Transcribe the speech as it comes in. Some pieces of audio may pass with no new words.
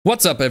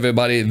What's up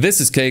everybody,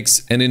 this is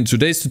Cakez, and in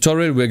today's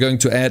tutorial we're going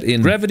to add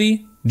in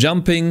gravity,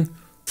 jumping,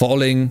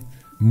 falling,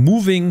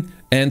 moving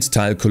and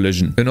tile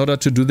collision. In order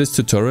to do this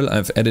tutorial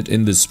I've added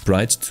in the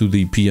sprite to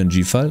the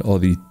PNG file or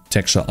the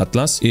texture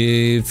atlas.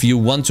 If you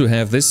want to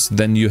have this,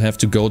 then you have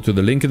to go to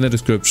the link in the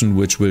description,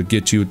 which will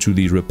get you to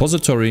the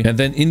repository, and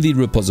then in the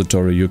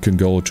repository you can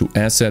go to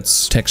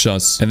assets,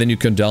 textures, and then you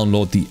can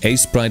download the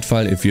ASprite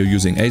file if you're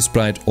using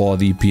ASprite or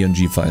the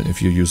PNG file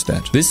if you use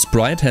that. This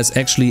sprite has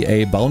actually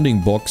a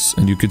bounding box,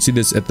 and you can see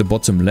this at the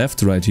bottom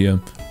left right here,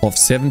 of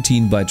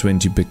 17 by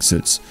 20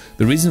 pixels.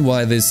 The reason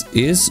why this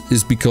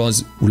is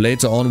because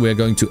later on we're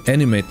going to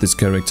animate this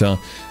character,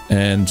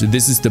 and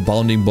this is the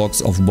bounding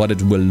box of what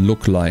it will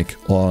look like,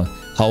 or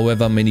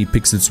however many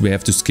pixels we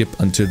have to skip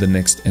until the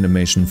next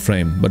animation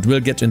frame. But we'll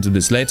get into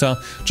this later.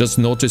 Just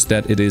notice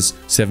that it is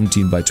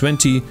 17 by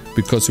 20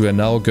 because we are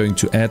now going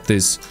to add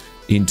this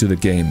into the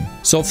game.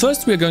 So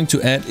first we're going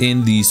to add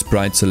in the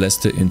sprite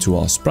Celeste into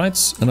our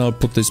sprites, and I'll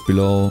put this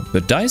below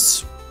the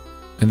dice.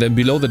 And then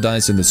below the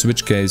dice in the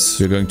switch case,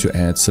 we're going to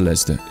add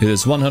Celeste. It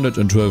is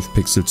 112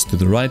 pixels to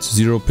the right,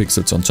 0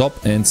 pixels on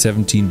top, and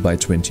 17 by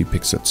 20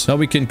 pixels. Now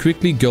we can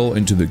quickly go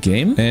into the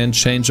game and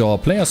change our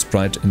player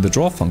sprite in the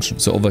draw function.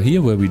 So over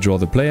here where we draw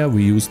the player,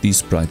 we use the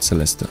sprite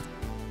Celeste.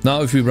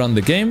 Now if we run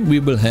the game, we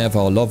will have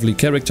our lovely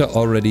character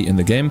already in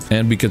the game,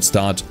 and we can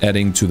start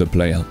adding to the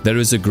player. There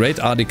is a great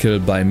article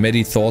by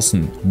Mehdi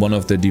Thorsen, one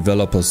of the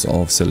developers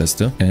of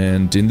Celeste,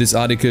 and in this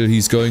article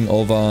he's going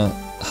over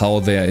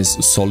how there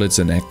is solids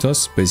and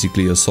actors.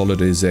 Basically a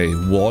solid is a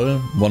wall,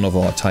 one of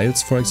our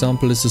tiles for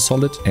example is a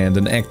solid, and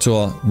an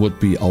actor would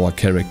be our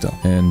character.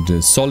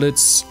 And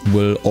solids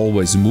will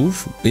always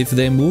move if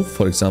they move.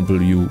 For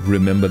example, you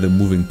remember the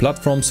moving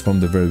platforms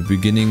from the very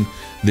beginning.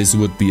 This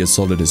would be a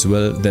solid as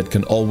well that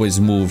can always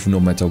move no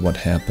matter what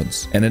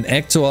happens. And an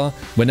actor,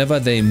 whenever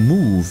they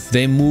move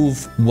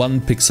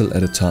 1 pixel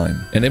at a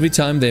time. And every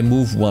time they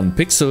move 1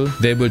 pixel,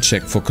 they will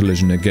check for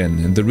collision again.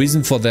 And the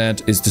reason for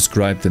that is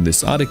described in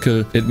this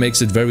article. It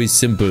makes it very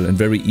simple and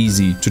very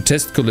easy to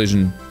test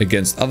collision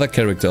against other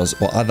characters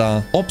or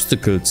other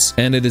obstacles,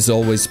 and it is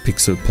always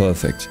pixel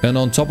perfect. And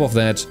on top of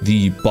that,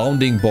 the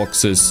bounding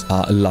boxes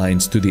are aligned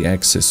to the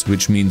axis,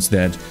 which means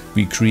that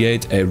we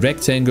create a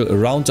rectangle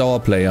around our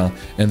player,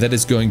 and that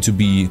is going to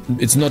be,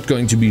 it's not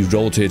going to be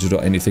rotated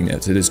or anything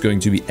else. It is going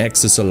to be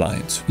axis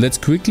aligned. Let's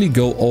quickly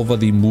go over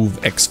the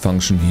move X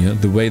function here.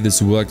 The way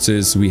this works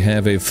is we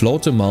have a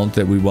float amount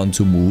that we want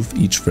to move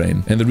each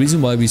frame. And the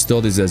reason why we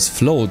store this as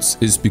floats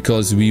is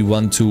because we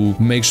want to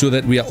make sure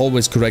that we are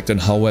always correct on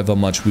however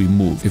much we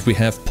move. If we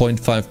have 0.5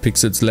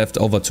 pixels left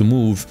over to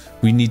move,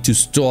 we need to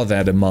store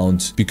that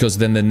amount, because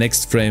then the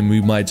next frame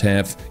we might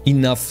have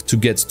enough to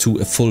get to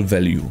a full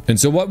value. And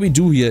so what we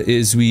do here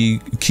is we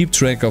keep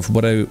track of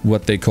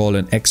what they call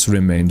an X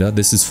remainder.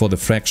 This is for the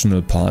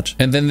fractional part.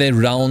 And then they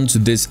round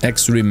this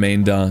X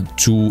remainder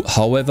to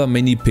however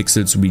many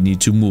pixels we need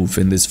to move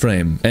in this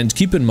frame. And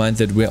keep in mind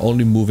that we're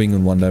only moving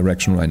in one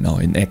direction right now,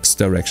 in X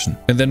direction.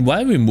 And then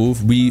while we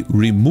move, we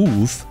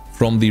remove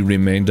from the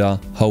remainder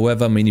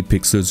however many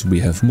pixels we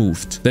have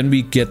moved. Then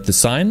we get the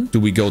sign. Do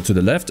we go to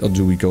the left or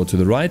do we go to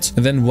the right?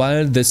 And then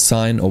while this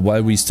sign, or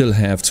while we still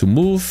have to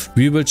move,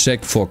 we will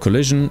check for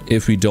collision.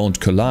 If we don't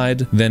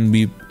collide, then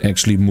we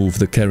actually move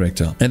the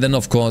character. And then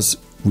of course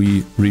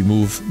we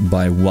remove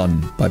by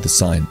 1 by the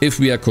sign. If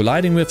we are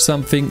colliding with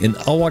something, in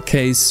our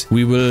case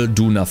we will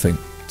do nothing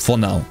for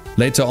now.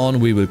 Later on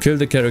we will kill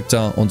the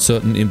character on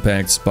certain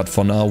impacts, but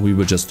for now we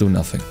will just do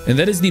nothing. And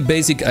that is the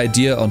basic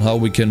idea on how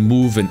we can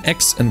move in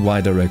X and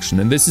Y direction.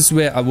 And this is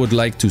where I would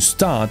like to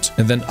start,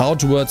 and then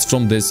outwards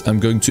from this I'm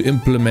going to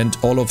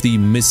implement all of the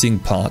missing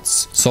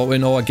parts. So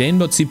in our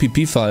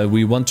game.cpp file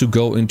we want to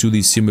go into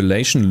the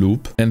simulation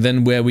loop, and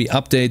then where we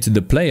update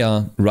the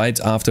player right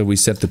after we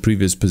set the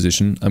previous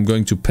position, I'm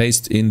going to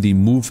paste in the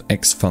move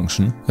X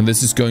function. And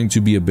this is going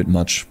to be a bit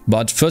much.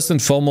 But first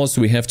and foremost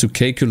we have to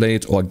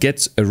calculate or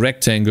get a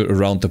rectangle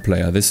around the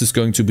player. This is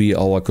going to be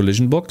our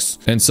collision box,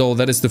 and so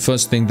that is the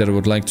first thing that I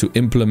would like to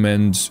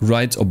implement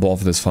right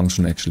above this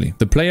function actually.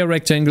 The player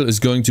rectangle is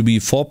going to be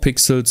 4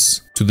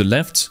 pixels to the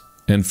left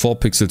and 4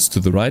 pixels to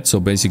the right, so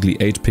basically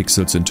 8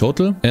 pixels in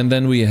total. And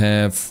then we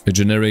have a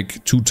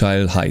generic 2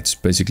 tile height,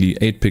 basically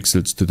 8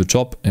 pixels to the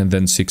top and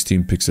then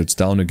 16 pixels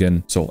down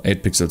again, so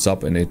 8 pixels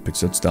up and 8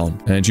 pixels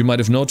down. And you might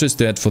have noticed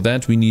that for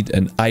that we need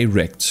an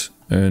iRect.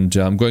 And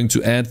I'm going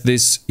to add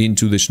this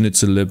into the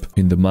schnitzel lib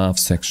in the math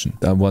section.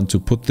 I want to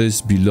put this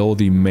below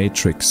the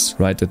matrix,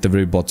 right at the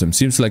very bottom.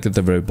 Seems like at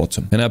the very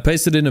bottom. And I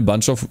pasted in a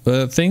bunch of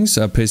things.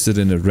 I pasted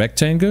in a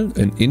rectangle,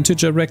 an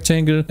integer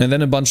rectangle, and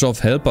then a bunch of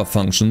helper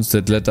functions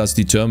that let us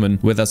determine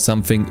whether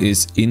something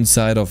is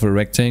inside of a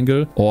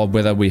rectangle or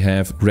whether we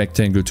have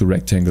rectangle to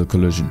rectangle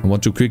collision. I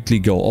want to quickly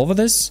go over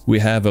this. We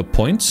have a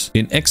point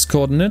in X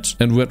coordinate,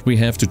 and what we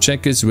have to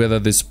check is whether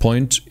this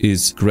point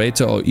is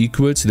greater or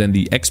equal than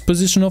the X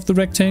position of the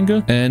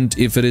rectangle, and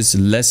if it is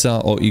lesser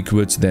or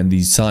equal than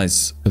the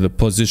size, the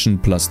position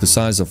plus the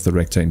size of the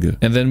rectangle.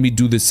 And then we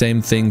do the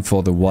same thing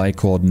for the y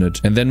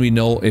coordinate, and then we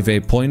know if a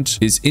point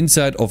is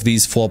inside of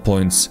these 4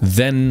 points,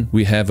 then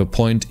we have a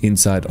point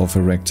inside of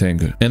a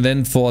rectangle. And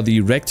then for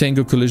the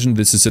rectangle collision,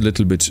 this is a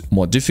little bit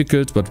more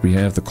difficult, but we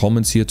have the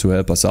comments here to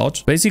help us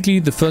out. Basically,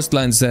 the first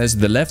line says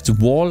the left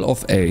wall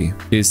of A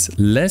is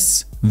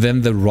less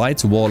than the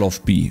right wall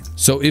of B.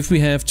 So if we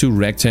have two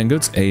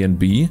rectangles, A and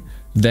B,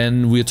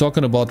 then we're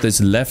talking about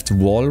this left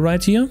wall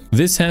right here.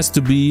 This has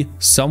to be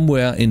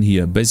somewhere in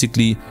here.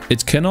 Basically,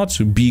 it cannot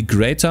be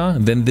greater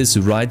than this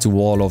right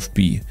wall of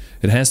B.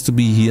 It has to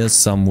be here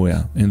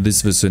somewhere in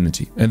this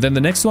vicinity. And then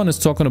the next one is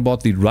talking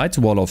about the right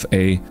wall of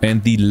A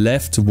and the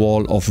left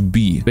wall of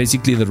B.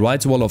 Basically, the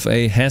right wall of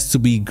A has to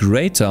be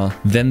greater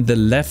than the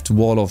left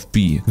wall of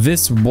B.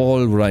 This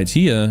wall right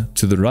here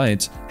to the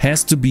right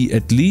has to be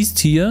at least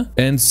here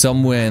and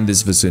somewhere in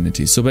this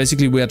vicinity. So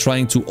basically, we are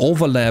trying to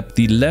overlap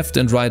the left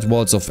and right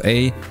wall of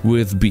A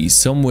with B,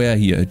 somewhere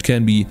here. It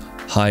can be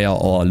higher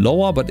or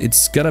lower, but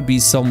it's gotta be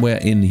somewhere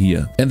in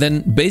here. And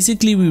then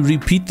basically we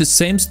repeat the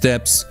same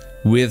steps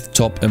with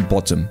top and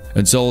bottom.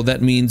 And so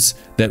that means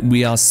that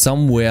we are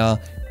somewhere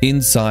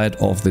inside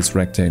of this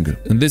rectangle.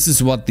 And this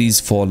is what these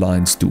 4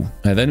 lines do.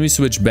 And then we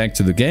switch back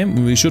to the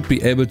game. We should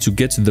be able to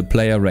get the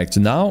player rect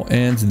now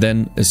and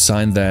then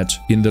assign that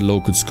in the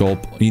local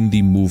scope in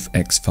the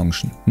moveX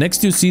function.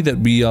 Next, you see that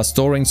we are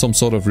storing some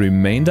sort of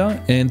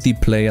remainder and the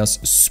player's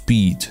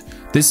speed.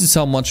 This is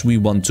how much we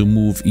want to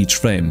move each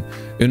frame.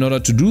 In order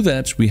to do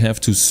that, we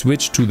have to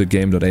switch to the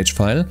game.h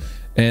file,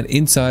 and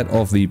inside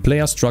of the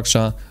player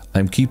structure,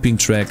 I'm keeping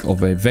track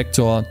of a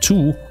vector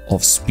 2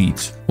 of speed.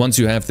 Once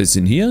you have this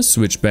in here,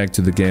 switch back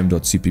to the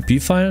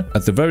game.cpp file.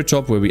 At the very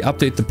top where we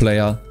update the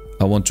player,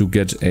 I want to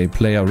get a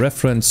player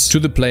reference to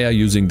the player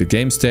using the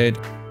game state,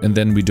 and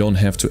then we don't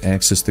have to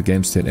access the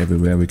game state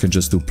everywhere. We can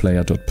just do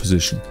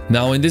player.position.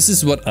 Now, and this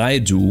is what I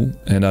do,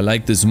 and I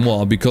like this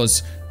more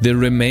because the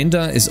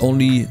remainder is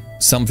only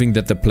something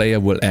that the player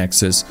will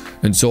access.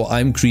 And so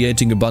I'm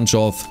creating a bunch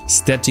of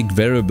static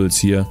variables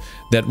here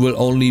that will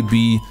only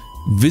be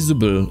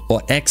visible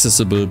or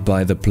accessible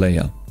by the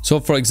player. So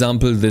for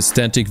example, the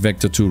static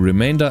vector2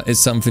 remainder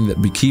is something that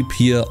we keep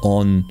here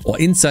on or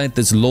inside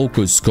this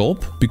local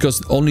scope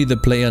because only the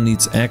player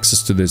needs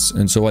access to this,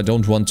 and so I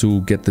don't want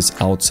to get this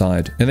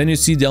outside. And then you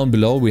see down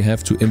below we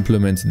have to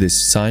implement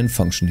this sign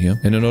function here,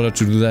 and in order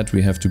to do that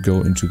we have to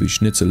go into the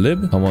schnitzel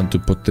lib. I want to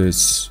put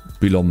this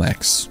below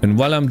max. And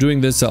while I'm doing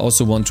this, I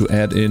also want to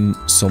add in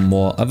some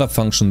more other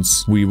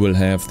functions. We will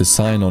have the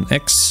sign on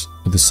x,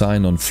 the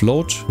sign on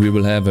float. We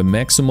will have a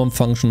maximum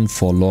function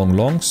for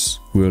longs.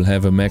 We will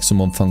have a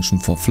maximum function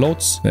for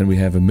floats. Then we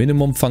have a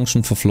minimum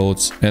function for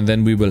floats. And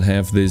then we will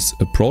have this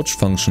approach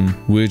function,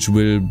 which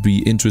will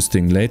be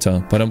interesting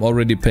later. But I'm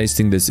already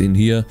pasting this in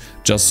here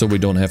just so we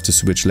don't have to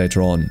switch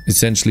later on.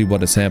 Essentially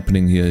what is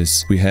happening here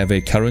is we have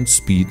a current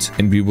speed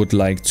and we would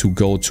like to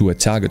go to a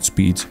target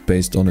speed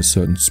based on a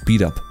certain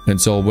speed up. And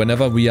so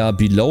whenever we are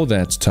below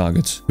that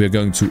target, we are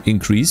going to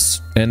increase.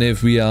 And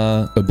if we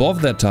are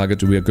above that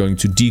target, we are going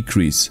to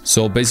decrease.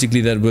 So basically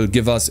that will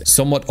give us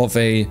somewhat of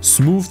a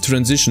smooth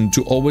transition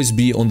to always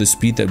be on the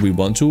speed that we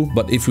want to.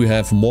 But if we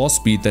have more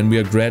speed, then we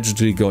are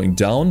gradually going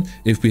down.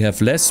 If we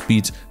have less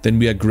speed, then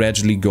we are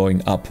gradually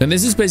going up. And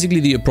this is basically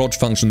the approach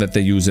function that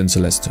they use in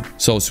Celeste.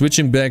 So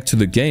switching back to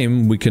the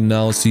game, we can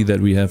now see that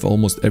we have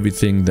almost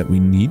everything that we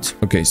need.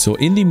 Okay, so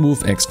in the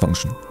moveX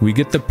function, we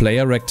get the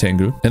player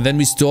rectangle and then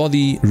we store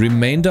the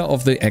remainder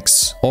of the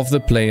x of the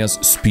player's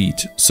speed.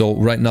 So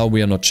right now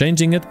we are not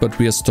changing it, but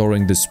we are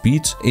storing the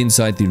speed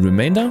inside the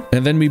remainder.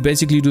 And then we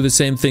basically do the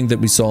same thing that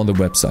we saw on the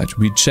website.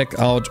 We check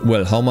out,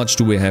 well, how much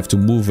do we have to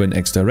move in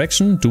x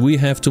direction? Do we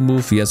have to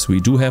move? Yes, we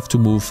do have to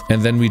move.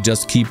 And then we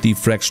just keep the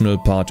fractional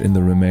part in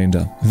the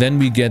remainder. Then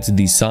we get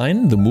the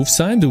sign, the move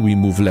sign. Do we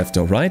move left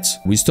or right?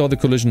 We store the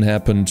collision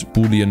happened,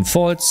 boolean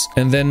false.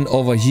 And then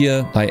over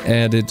here, I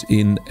added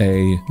in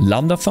a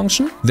lambda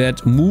function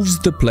that moves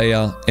the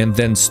player and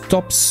then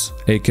stops,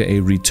 aka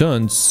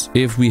returns,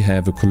 if we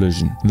have a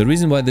collision. The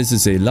reason why this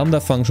is a lambda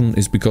function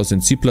is because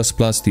in C++,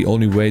 the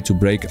only way to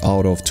break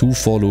out of 2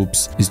 for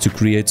loops is to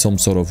create some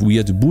sort of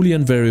weird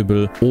boolean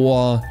variable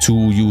or to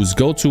use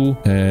goto,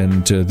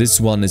 and this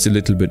one is a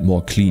little bit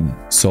more clean.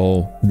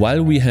 So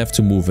while we have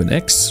to move an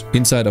x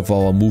inside of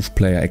our move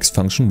player x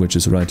function, which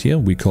is right here,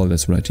 we call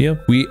this right here,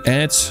 we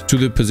add to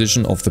the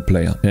position of the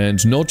player.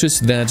 And notice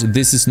that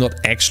this is not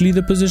actually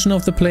the position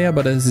of the player,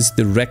 but this is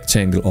the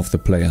rectangle of the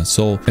player.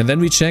 So, and then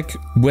we check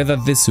whether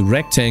this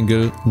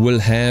rectangle will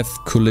have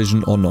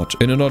collision or not.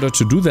 And in order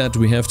to do that,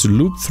 we have to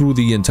loop through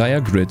the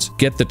entire grid,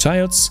 get the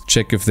tiles,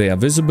 check if they are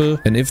visible,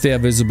 and if they are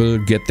visible,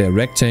 get their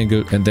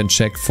rectangle, and then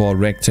check for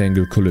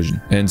rectangle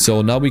collision. And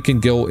so now we can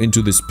go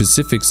into the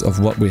specifics of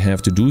what we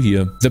have to do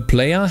here. The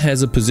player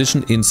has a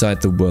position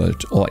inside the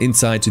world or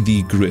inside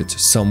the grid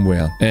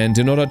somewhere. And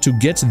in order to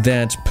get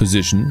that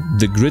position,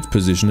 the grid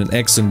position, an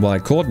x and y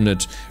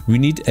coordinate, we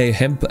need a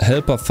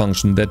helper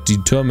function that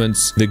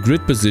determines the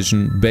grid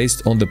position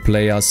based on the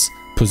player's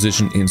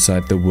position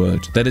inside the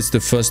world. That is the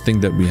first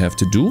thing that we have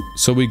to do.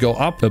 So we go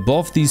up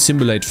above the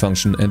simulate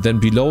function and then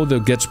below the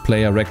get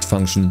player rect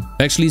function.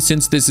 Actually,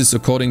 since this is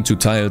according to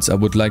tiles, I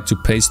would like to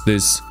paste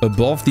this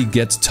above the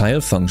get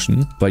tile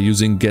function by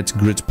using get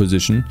grid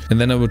position.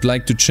 And then I would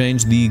like to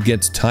change the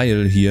get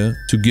tile here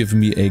to give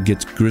me a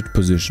get grid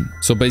position.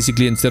 So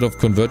basically, instead of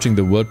converting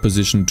the world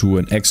position to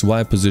an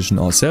XY position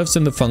ourselves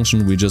in the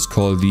function, we just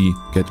call the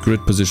get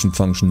grid position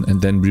function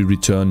and then we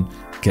return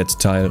get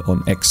tile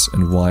on X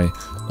and Y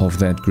of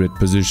that grid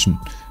position,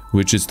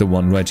 which is the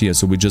one right here.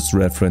 So we just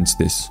reference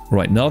this.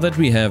 Right, now that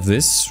we have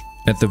this,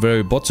 at the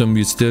very bottom,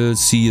 you still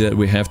see that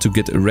we have to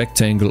get a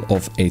rectangle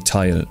of a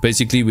tile.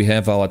 Basically, we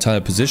have our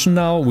tile position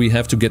now. We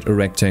have to get a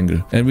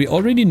rectangle. And we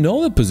already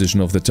know the position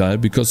of the tile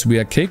because we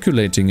are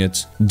calculating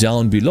it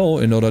down below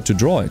in order to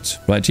draw it.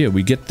 Right here,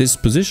 we get this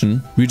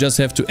position. We just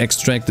have to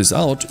extract this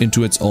out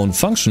into its own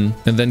function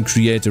and then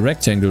create a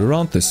rectangle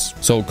around this.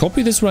 So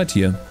copy this right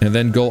here and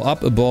then go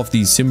up above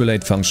the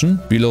simulate function,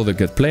 below the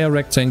get player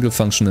rectangle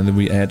function, and then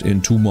we add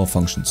in 2 more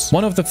functions.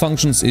 One of the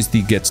functions is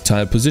the get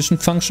tile position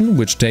function,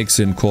 which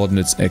takes in coordinates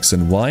X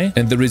and Y,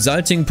 and the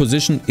resulting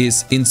position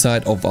is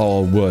inside of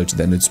our world.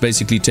 Then it's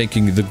basically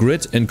taking the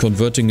grid and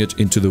converting it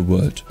into the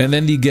world. And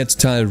then the get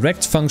tile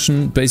rect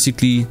function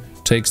basically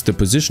takes the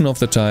position of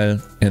the tile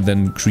and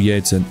then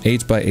creates an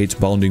 8x8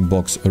 bounding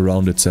box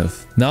around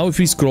itself. Now if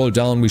we scroll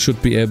down, we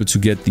should be able to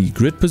get the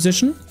grid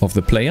position of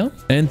the player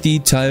and the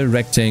tile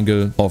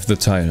rectangle of the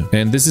tile.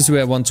 And this is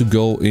where I want to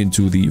go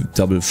into the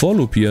double for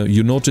loop here.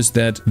 You notice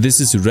that this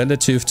is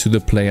relative to the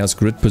player's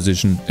grid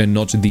position and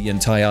not the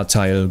entire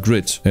tile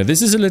grid. Now,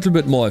 this is a little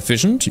bit more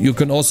efficient. You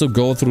can also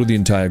go through the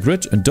entire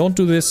grid and don't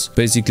do this.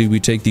 Basically, we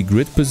take the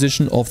grid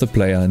position of the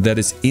player and that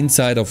is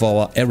inside of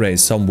our array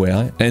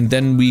somewhere. And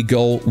then we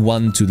go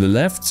 1 to the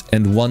left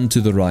and 1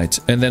 to the right.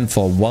 And then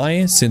for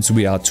Y, since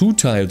we are 2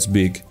 tiles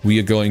big, we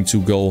are going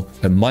to go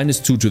a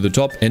 -2 to the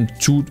top and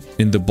 2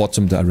 in the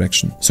bottom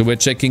direction. So we're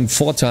checking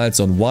 4 tiles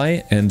on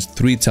Y and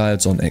 3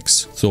 tiles on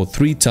X. So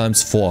 3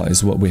 times 4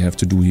 is what we have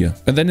to do here.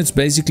 And then it's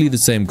basically the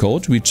same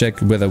code. We check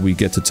whether we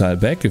get the tile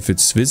back, if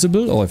it's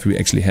visible or if we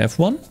actually have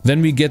one.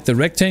 Then we get the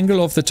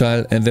rectangle of the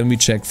tile and then we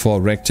check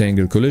for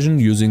rectangle collision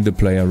using the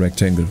player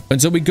rectangle.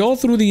 And so we go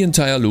through the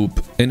entire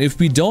loop, and if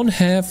we don't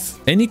have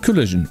any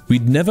collision,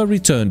 we'd never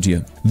returned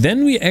here.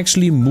 Then we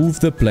actually move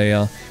the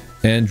player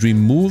and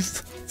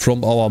remove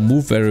from our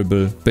move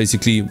variable.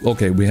 Basically,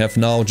 okay, we have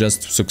now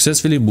just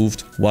successfully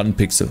moved 1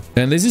 pixel.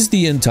 And this is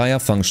the entire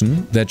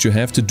function that you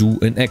have to do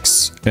in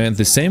X. And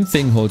the same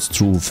thing holds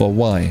true for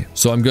Y.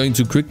 So I'm going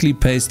to quickly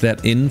paste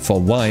that in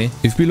for Y.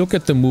 If we look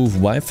at the move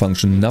Y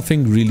function,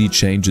 nothing really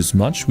changes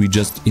much. We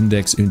just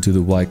index into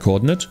the Y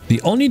coordinate.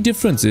 The only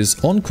difference is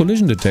on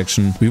collision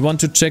detection, we want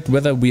to check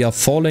whether we are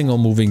falling or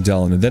moving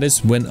down. And that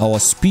is when our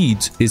speed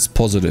is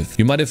positive.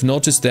 You might have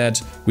noticed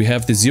that we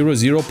have the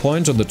 0,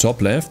 point on the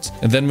top left.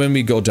 And then when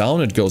we go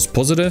down, it goes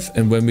positive,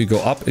 and when we go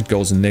up, it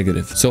goes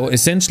negative. So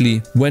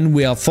essentially, when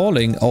we are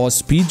falling, our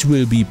speed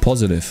will be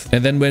positive.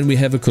 And then when we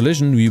have a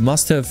collision, we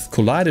must have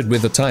collided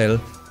with a tile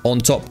on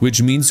top,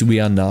 which means we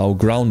are now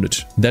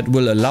grounded. That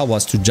will allow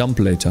us to jump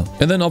later.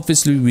 And then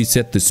obviously we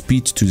set the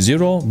speed to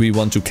 0. We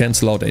want to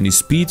cancel out any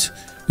speed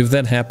if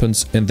that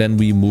happens, and then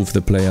we move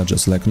the player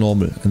just like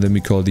normal, and then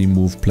we call the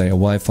move player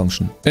Y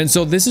function. And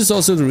so this is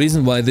also the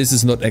reason why this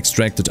is not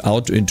extracted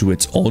out into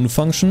its own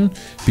function,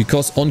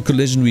 because on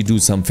collision we do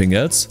something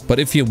else. But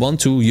if you want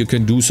to, you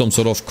can do some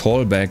sort of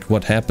callback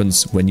what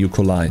happens when you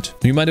collide.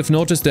 You might have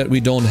noticed that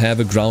we don't have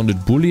a grounded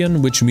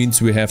boolean, which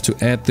means we have to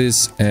add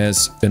this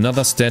as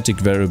another static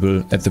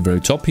variable at the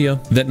very top here.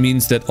 That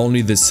means that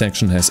only this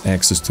section has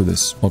access to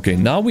this. Okay,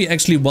 now we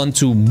actually want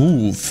to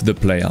move the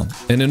player,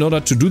 and in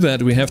order to do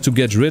that, we have to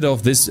get rid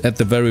of this at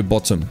the very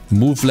bottom.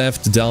 Move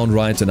left, down,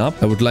 right, and up.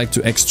 I would like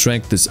to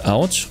extract this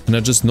out, and I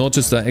just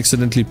noticed I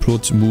accidentally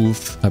put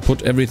move. I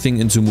put everything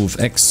into move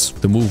X.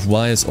 The move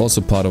Y is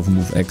also part of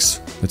move X.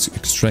 Let's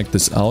extract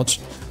this out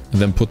and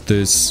then put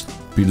this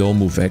below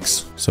move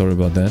X. Sorry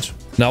about that.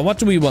 Now, what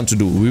do we want to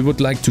do? We would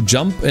like to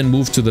jump and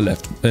move to the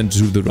left and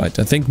to the right.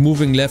 I think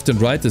moving left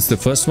and right is the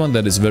first one.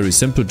 That is very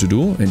simple to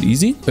do and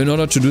easy. In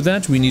order to do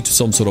that, we need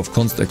some sort of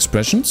const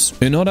expressions.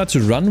 In order to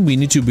run, we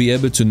need to be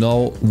able to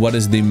know what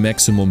is the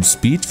maximum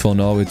speed. For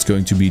now, it's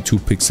going to be 2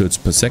 pixels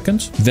per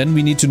second. Then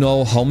we need to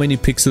know how many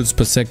pixels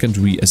per second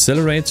we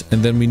accelerate.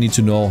 And then we need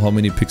to know how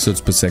many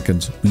pixels per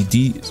second we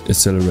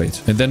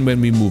decelerate. And then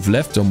when we move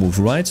left or move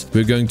right,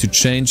 we're going to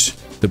change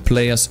the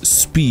player's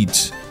speed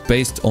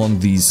based on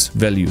these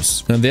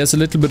values. And there's a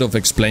little bit of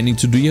explaining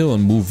to do here.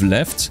 On move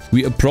left,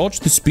 we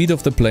approach the speed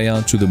of the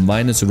player to the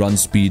minus run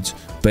speed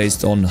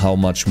based on how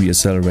much we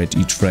accelerate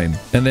each frame.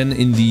 And then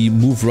in the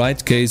move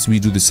right case, we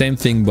do the same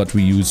thing, but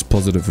we use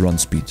positive run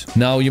speed.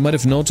 Now, you might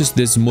have noticed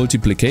this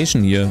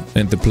multiplication here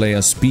and the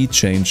player's speed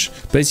change.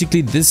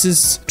 Basically, this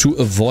is to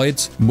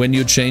avoid when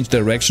you change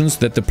directions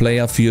that the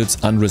player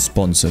feels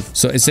unresponsive.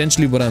 So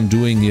essentially what I'm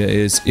doing here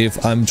is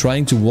if I'm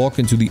trying to walk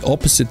into the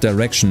opposite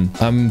direction,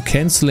 I'm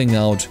canceling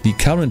out the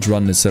current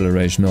run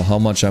acceleration, or how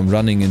much I'm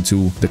running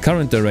into the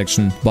current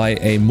direction, by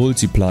a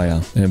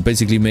multiplier, and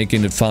basically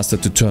making it faster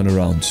to turn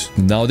around.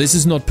 Now this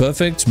is not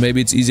perfect.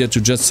 Maybe it's easier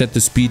to just set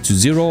the speed to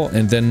 0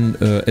 and then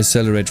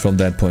accelerate from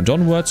that point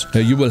onwards.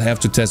 You will have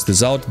to test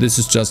this out. This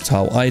is just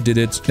how I did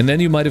it. And then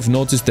you might have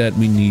noticed that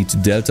we need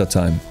delta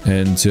time,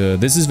 and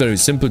this is very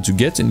simple to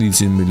get in the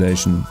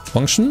simulation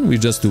function. We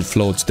just do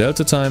float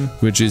delta time,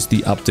 which is the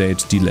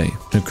update delay.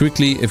 Now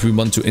quickly, if we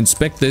want to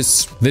inspect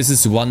this, this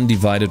is 1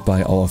 divided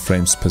by our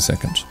frames per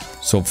second.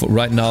 So for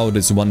right now, it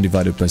is 1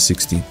 divided by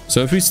 60.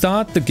 So if we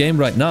start the game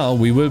right now,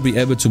 we will be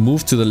able to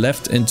move to the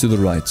left and to the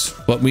right.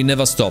 But we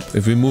never stop.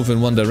 If we move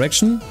in one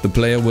direction, the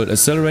player will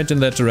accelerate in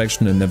that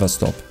direction and never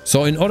stop.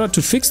 So in order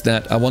to fix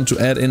that, I want to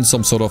add in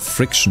some sort of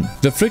friction.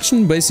 The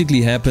friction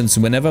basically happens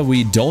whenever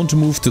we don't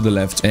move to the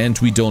left and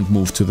we don't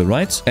move to the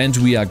right, and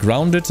we are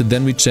grounded.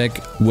 Then we check,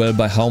 well,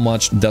 by how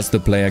much does the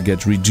player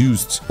get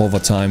reduced over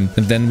time.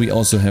 And then we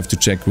also have to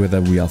check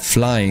whether we are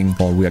flying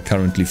or we are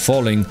currently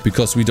falling,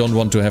 because we don't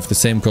want to have the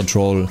same control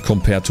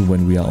compared to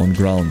when we are on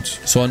ground.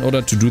 So in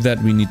order to do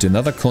that, we need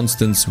another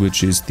constant,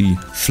 which is the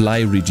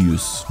fly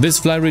reduce. This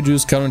fly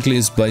reduce currently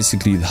is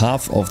basically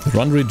half of the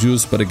run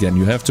reduce, but again,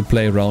 you have to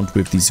play around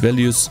with these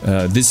values.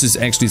 This is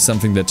actually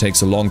something that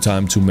takes a long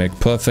time to make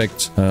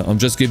perfect. I'm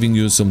just giving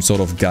you some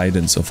sort of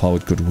guidance of how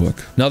it could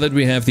work. Now that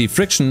we have the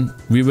friction,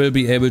 we will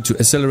be able to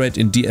accelerate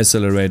and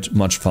decelerate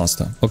much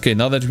faster. Okay,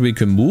 now that we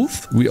can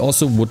move, we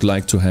also would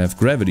like to have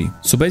gravity.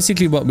 So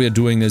basically what we are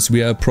doing is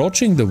we are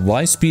approaching the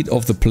Y speed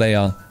of the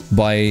player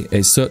by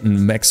a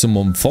certain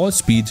maximum fall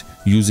speed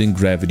using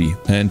gravity.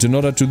 And in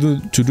order to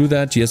do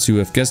that, yes, you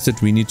have guessed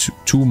it, we need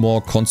 2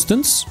 more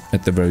constants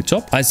at the very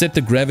top. I set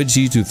the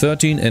gravity to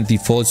 13 and the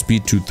fall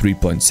speed to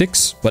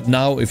 3.6. But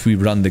now if we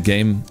run the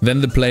game, then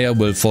the player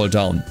will fall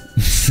down.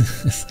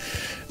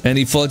 And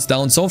he falls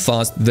down so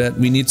fast that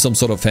we need some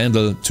sort of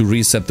handle to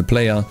reset the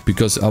player,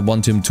 because I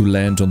want him to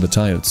land on the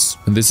tiles.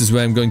 And this is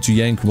where I'm going to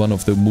yank one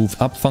of the move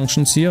up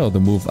functions here, or the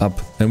move up.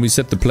 And we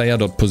set the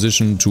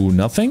player.position to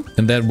nothing,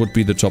 and that would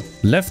be the top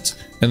left.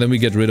 And then we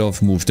get rid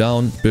of move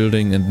down,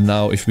 building, and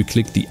now if we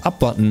click the up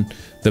button,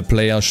 the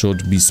player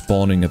should be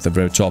spawning at the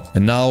very top.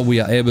 And now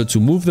we are able to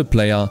move the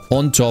player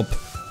on top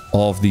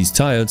of these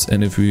tiles,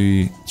 and if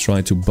we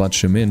try to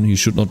budge him in, he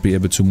should not be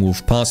able to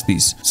move past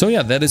these. So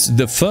yeah, that is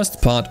the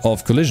first part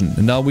of collision.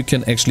 And now we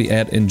can actually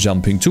add in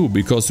jumping too,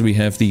 because we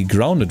have the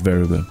grounded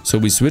variable. So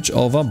we switch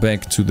over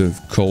back to the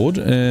code,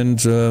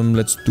 and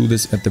let's do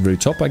this at the very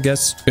top, I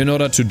guess. In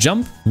order to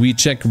jump, we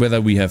check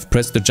whether we have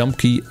pressed the jump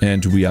key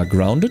and we are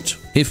grounded.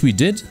 If we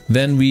did,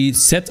 then we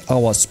set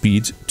our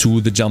speed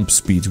to the jump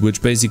speed,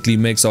 which basically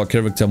makes our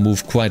character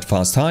move quite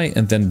fast high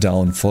and then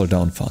down, fall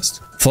down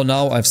fast. For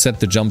now, I've set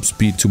the jump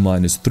speed to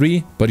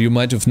 -3, but you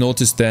might have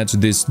noticed that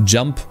this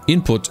jump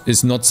input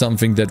is not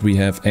something that we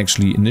have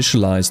actually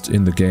initialized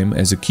in the game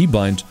as a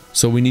keybind.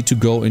 So we need to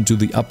go into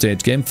the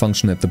update game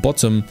function at the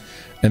bottom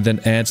and then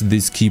add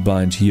this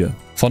keybind here.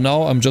 For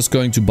now, I'm just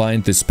going to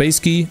bind the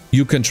space key.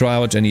 You can try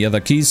out any other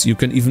keys. You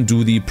can even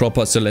do the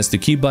proper Celeste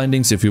key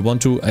bindings if you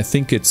want to. I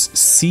think it's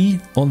C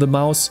on the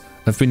mouse.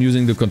 I've been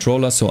using the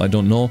controller, so I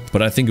don't know,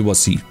 but I think it was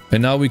C.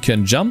 And now we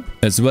can jump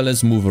as well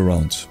as move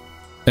around.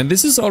 And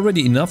this is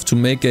already enough to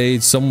make a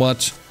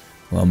somewhat,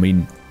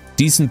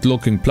 decent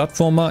looking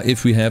platformer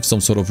if we have some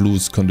sort of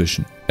loose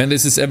condition. And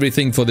this is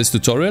everything for this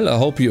tutorial. I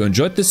hope you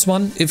enjoyed this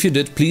one. If you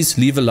did, please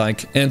leave a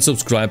like and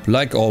subscribe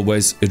like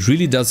always. It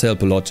really does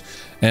help a lot.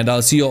 And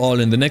I'll see you all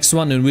in the next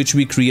one, in which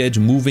we create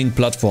moving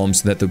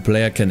platforms that the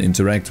player can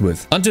interact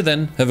with. Until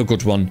then, have a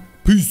good one.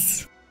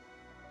 Peace!